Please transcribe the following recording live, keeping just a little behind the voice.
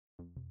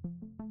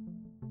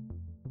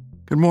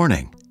Good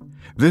morning.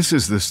 This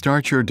is the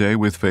Start Your Day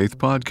with Faith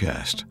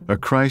podcast, a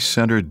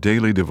Christ-centered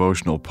daily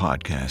devotional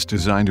podcast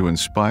designed to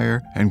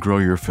inspire and grow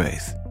your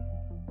faith.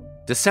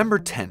 December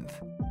 10th,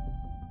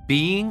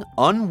 being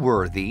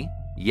unworthy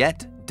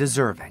yet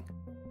deserving.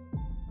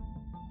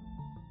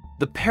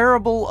 The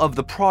parable of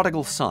the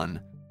prodigal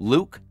son,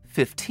 Luke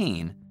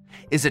 15,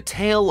 is a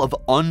tale of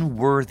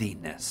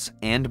unworthiness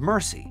and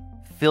mercy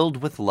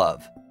filled with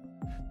love.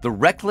 The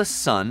reckless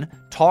son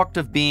talked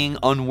of being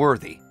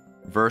unworthy.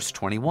 Verse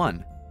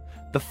 21,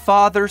 the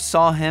father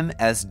saw him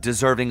as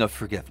deserving of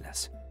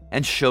forgiveness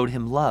and showed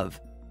him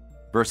love.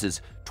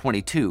 Verses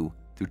 22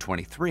 through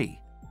 23.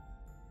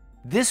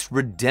 This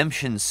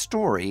redemption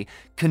story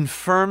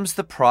confirms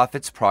the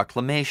prophet's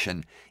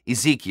proclamation,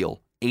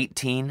 Ezekiel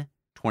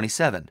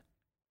 18:27.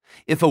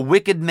 If a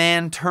wicked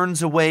man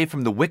turns away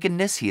from the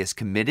wickedness he has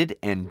committed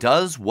and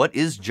does what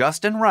is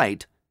just and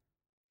right,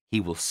 he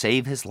will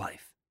save his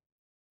life.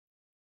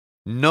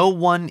 No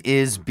one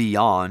is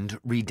beyond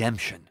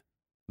redemption,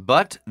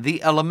 but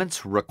the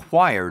elements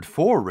required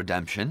for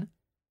redemption,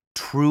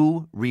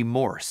 true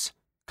remorse,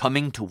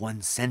 coming to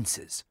one's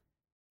senses,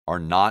 are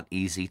not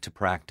easy to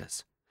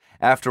practice.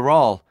 After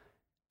all,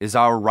 is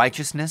our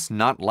righteousness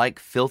not like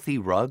filthy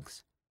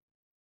rugs?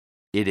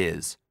 It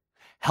is.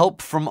 Help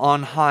from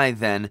on high,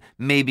 then,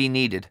 may be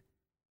needed.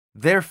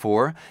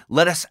 Therefore,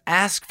 let us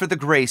ask for the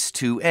grace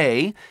to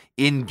A,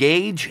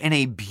 engage in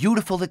a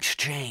beautiful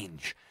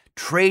exchange,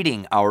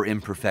 trading our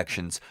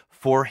imperfections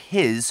for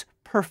His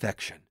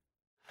perfection,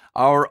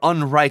 our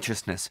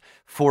unrighteousness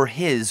for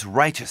His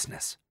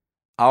righteousness,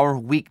 our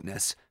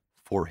weakness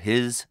for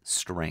His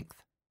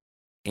strength.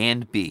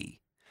 And B,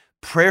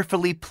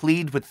 prayerfully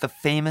plead with the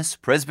famous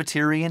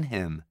Presbyterian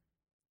hymn,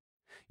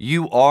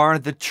 You are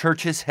the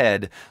church's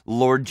head,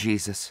 Lord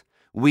Jesus.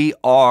 We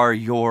are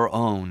your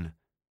own.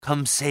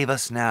 Come save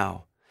us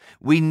now.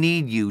 We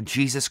need you,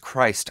 Jesus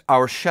Christ,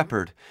 our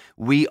shepherd.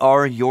 We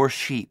are your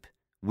sheep.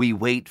 We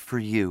wait for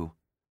you.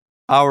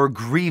 Our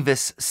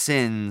grievous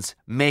sins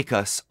make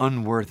us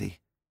unworthy.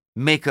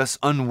 Make us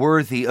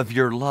unworthy of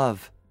your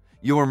love.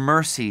 Your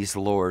mercies,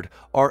 Lord,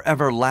 are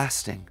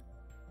everlasting.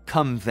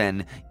 Come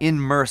then, in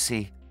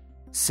mercy,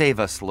 save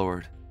us,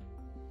 Lord.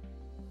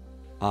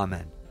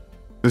 Amen.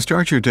 The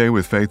Start Your Day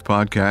with Faith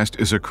podcast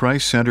is a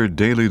Christ-centered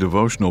daily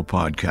devotional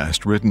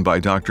podcast written by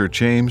Dr.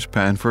 James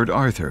Panford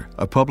Arthur,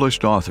 a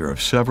published author of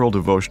several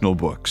devotional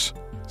books.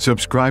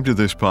 Subscribe to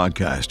this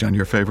podcast on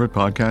your favorite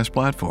podcast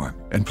platform,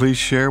 and please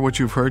share what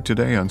you've heard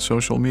today on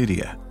social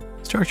media.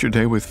 Start your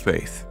day with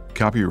faith.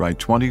 Copyright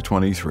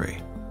 2023.